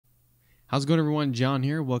How's it going, everyone? John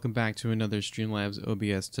here. Welcome back to another Streamlabs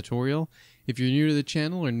OBS tutorial. If you're new to the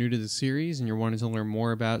channel or new to the series and you're wanting to learn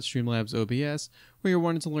more about Streamlabs OBS, or you're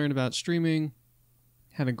wanting to learn about streaming,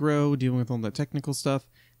 how to grow, dealing with all that technical stuff,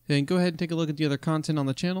 then go ahead and take a look at the other content on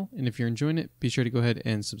the channel. And if you're enjoying it, be sure to go ahead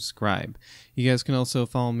and subscribe. You guys can also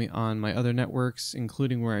follow me on my other networks,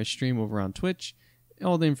 including where I stream over on Twitch.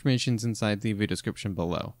 All the information's inside the video description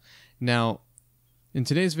below. Now, in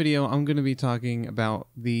today's video, I'm going to be talking about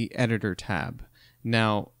the editor tab.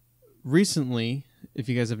 Now, recently, if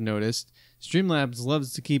you guys have noticed, Streamlabs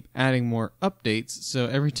loves to keep adding more updates, so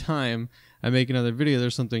every time I make another video,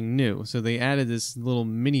 there's something new. So they added this little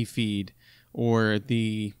mini feed, or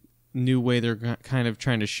the new way they're kind of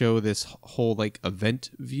trying to show this whole like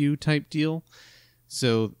event view type deal.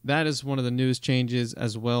 So that is one of the newest changes,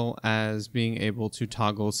 as well as being able to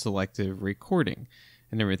toggle selective recording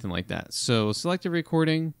and everything like that. So selective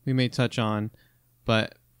recording we may touch on,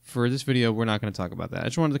 but for this video we're not going to talk about that. I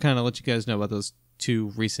just wanted to kind of let you guys know about those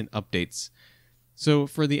two recent updates. So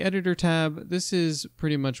for the editor tab, this is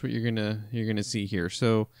pretty much what you're gonna see here.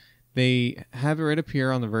 So they have it right up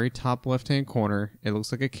here on the very top left hand corner. It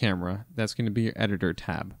looks like a camera. That's going to be your editor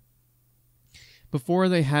tab. Before,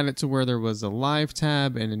 they had it to where there was a live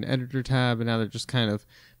tab and an editor tab, and now they're just kind of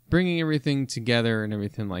bringing everything together and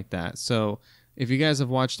everything like that. So if you guys have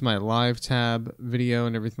watched my live tab video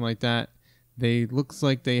and everything like that, looks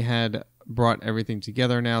like they had brought everything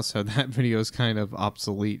together now, so that video is kind of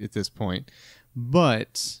obsolete at this point.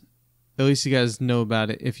 But at least you guys know about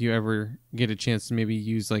it if you ever get a chance to maybe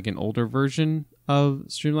use like an older version of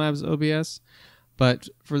Streamlabs OBS. But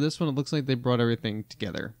for this one, it looks like they brought everything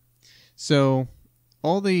together. So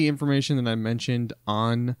all the information that I mentioned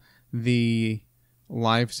on the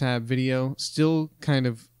live tab video still kind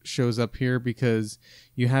of shows up here, because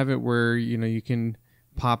you have it where you can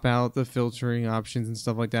pop out the filtering options and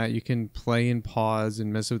stuff like that. You can play and pause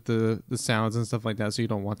and mess with the sounds and stuff like that, so you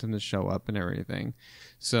don't want them to show up and everything.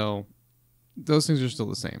 So those things are still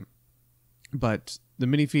the same. But the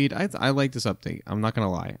mini feed, I like this update. I'm not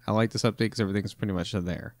gonna lie, I like this update because everything's pretty much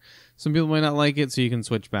there. Some people might not like it, so you can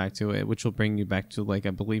switch back to it, which will bring you back to, like, I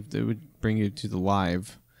believe it would bring you to the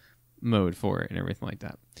live mode for it and everything like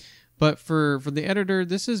that. But for the editor,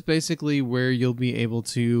 this is basically where you'll be able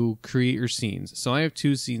to create your scenes. So I have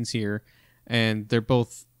two scenes here, and they're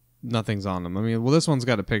both, nothing's on them. I mean, well, this one's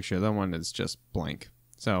got a picture. That one is just blank.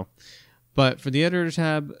 So, but for the editor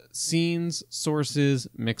tab, scenes, sources,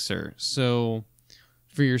 mixer. So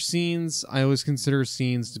for your scenes, I always consider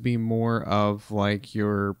scenes to be more of like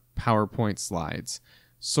your PowerPoint slides.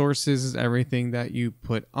 Sources is everything that you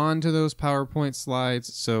put onto those PowerPoint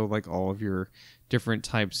slides. So like all of your different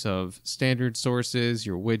types of standard sources,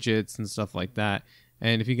 your widgets and stuff like that.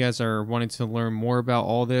 And if you guys are wanting to learn more about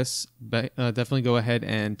all this, definitely go ahead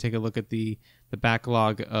and take a look at the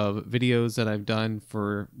backlog of videos that I've done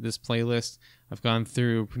for this playlist. I've gone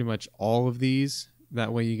through pretty much all of these.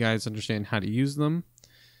 That way you guys understand how to use them.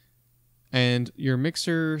 And your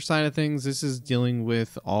mixer side of things, this is dealing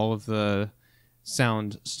with all of the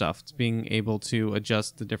sound stuff. It's being able to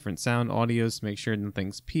adjust the different sound audios to make sure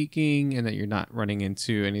nothing's peaking and that you're not running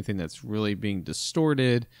into anything that's really being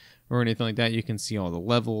distorted or anything like that. You can see all the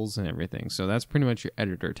levels and everything. So that's pretty much your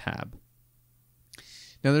editor tab.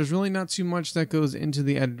 Now, there's really not too much that goes into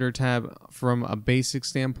the editor tab from a basic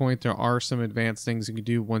standpoint. There are some advanced things you can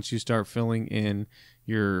do once you start filling in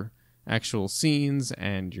your actual scenes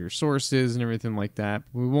and your sources and everything like that.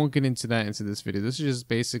 We won't get into that into this video. This is just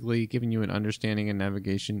basically giving you an understanding and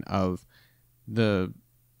navigation of the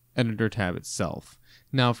editor tab itself.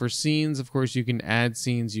 Now for scenes, of course, you can add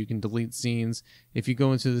scenes, you can delete scenes. If you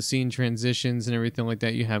go into the scene transitions and everything like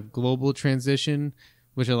that, you have global transition,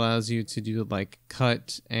 which allows you to do like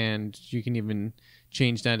cut, and you can even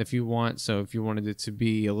change that if you want. So if you wanted it to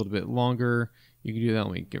be a little bit longer, you can do that.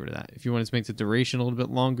 Let me get rid of that. If you wanted to make the duration a little bit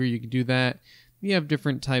longer, you can do that. You have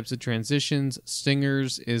different types of transitions.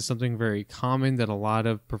 Stingers is something very common that a lot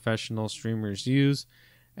of professional streamers use,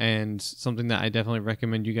 and something that I definitely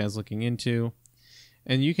recommend you guys looking into.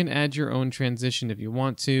 And you can add your own transition if you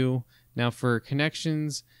want to. Now for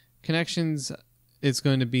connections is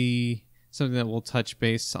going to be something that we'll touch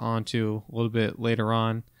base onto a little bit later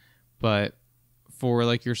on. But for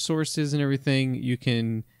like your sources and everything, you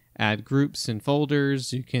can add groups and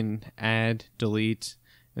folders, you can add, delete,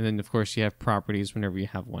 and then of course you have properties whenever you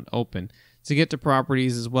have one open. To get to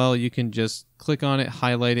properties as well, you can just click on it,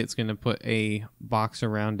 highlight it, it's going to put a box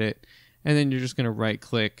around it, and then you're just going to right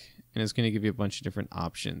click and it's going to give you a bunch of different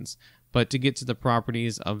options. But to get to the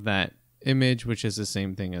properties of that image, which is the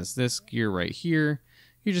same thing as this gear right here,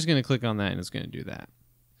 you're just going to click on that and it's going to do that.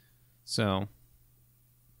 So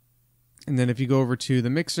And then if you go over to the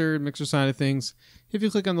mixer side of things, if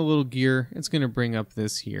you click on the little gear, it's going to bring up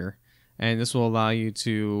this here. And this will allow you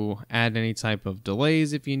to add any type of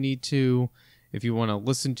delays if you need to. If you want to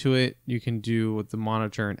listen to it, you can do with the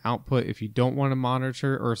monitor and output. If you don't want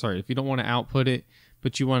to if you don't want to output it,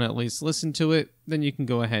 but you want to at least listen to it, then you can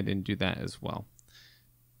go ahead and do that as well.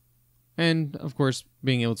 And of course,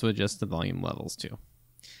 being able to adjust the volume levels too.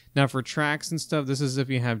 Now for tracks and stuff, this is if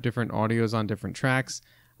you have different audios on different tracks.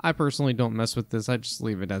 I personally don't mess with this. I just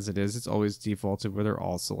leave it as it is. It's always defaulted where they're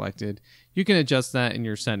all selected. You can adjust that in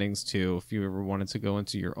your settings too. If you ever wanted to go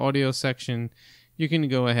into your audio section, you can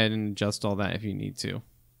go ahead and adjust all that if you need to.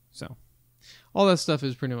 So all that stuff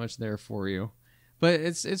is pretty much there for you. But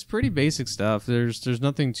it's pretty basic stuff. There's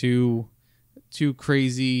nothing too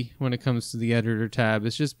crazy when it comes to the editor tab.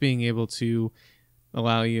 It's just being able to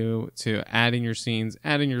allow you to add in your scenes,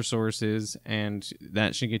 add in your sources, and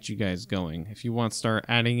that should get you guys going. If you want to start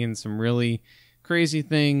adding in some really crazy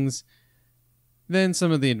things, then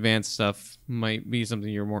some of the advanced stuff might be something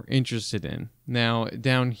you're more interested in. Now,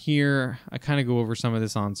 down here, I kind of go over some of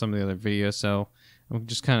this on some of the other videos, so I'm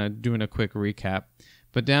just kind of doing a quick recap.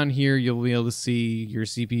 But down here, you'll be able to see your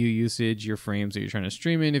CPU usage, your frames that you're trying to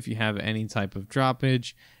stream in, if you have any type of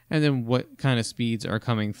droppage, and then what kind of speeds are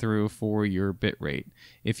coming through for your bitrate.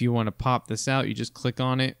 If you want to pop this out, you just click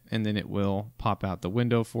on it, and then it will pop out the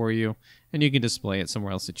window for you, and you can display it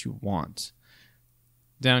somewhere else that you want.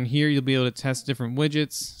 Down here, you'll be able to test different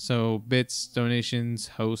widgets, so bits, donations,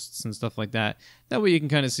 hosts, and stuff like that. That way you can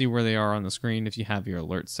kind of see where they are on the screen if you have your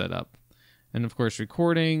alerts set up. And of course,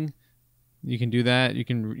 recording. You can do that. You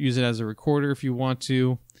can use it as a recorder if you want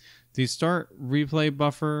to. The start replay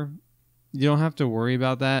buffer, you don't have to worry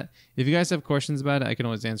about that. If you guys have questions about it, I can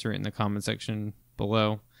always answer it in the comment section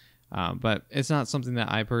below. But it's not something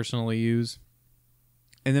that I personally use.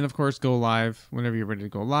 And then, of course, go live. Whenever you're ready to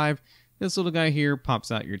go live, this little guy here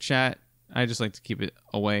pops out your chat. I just like to keep it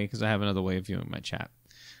away because I have another way of viewing my chat.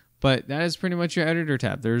 But that is pretty much your editor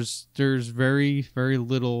tab. There's very, very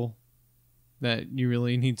little that you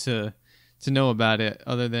really need to know about it,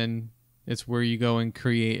 other than it's where you go and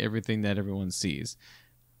create everything that everyone sees.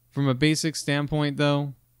 From a basic standpoint,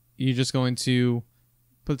 though, you're just going to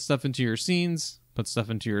put stuff into your scenes, put stuff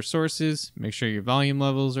into your sources, make sure your volume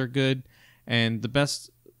levels are good. And the best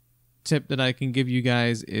tip that I can give you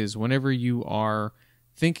guys is whenever you are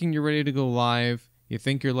thinking you're ready to go live, you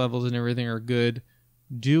think your levels and everything are good,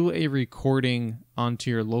 do a recording onto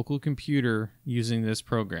your local computer using this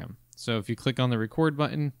program. So if you click on the record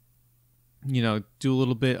button, do a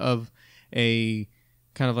little bit of a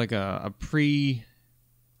kind of like a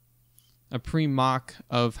pre-mock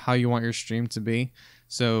of how you want your stream to be.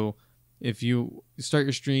 So if you start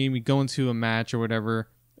your stream, you go into a match or whatever,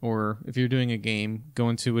 or if you're doing a game, go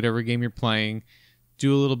into whatever game you're playing,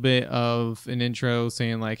 do a little bit of an intro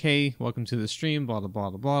saying like, hey, welcome to the stream, blah, blah, blah,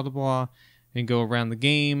 blah, blah, blah, and go around the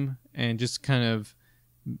game and just kind of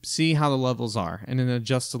see how the levels are and then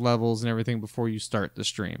adjust the levels and everything before you start the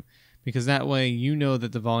stream. Because that way you know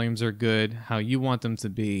that the volumes are good, how you want them to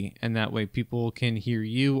be, and that way people can hear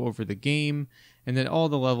you over the game, and that all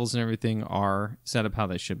the levels and everything are set up how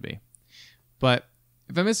they should be. But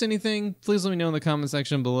if I miss anything, please let me know in the comment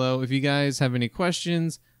section below. If you guys have any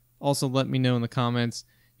questions, also let me know in the comments.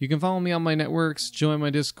 You can follow me on my networks, join my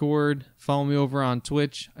Discord, follow me over on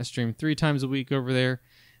Twitch. I stream 3 times a week over there.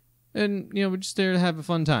 And, we're just there to have a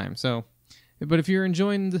fun time. But if you're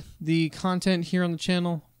enjoying the content here on the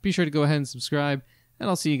channel, be sure to go ahead and subscribe, and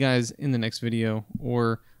I'll see you guys in the next video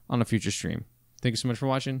or on a future stream. Thank you so much for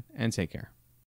watching, and take care.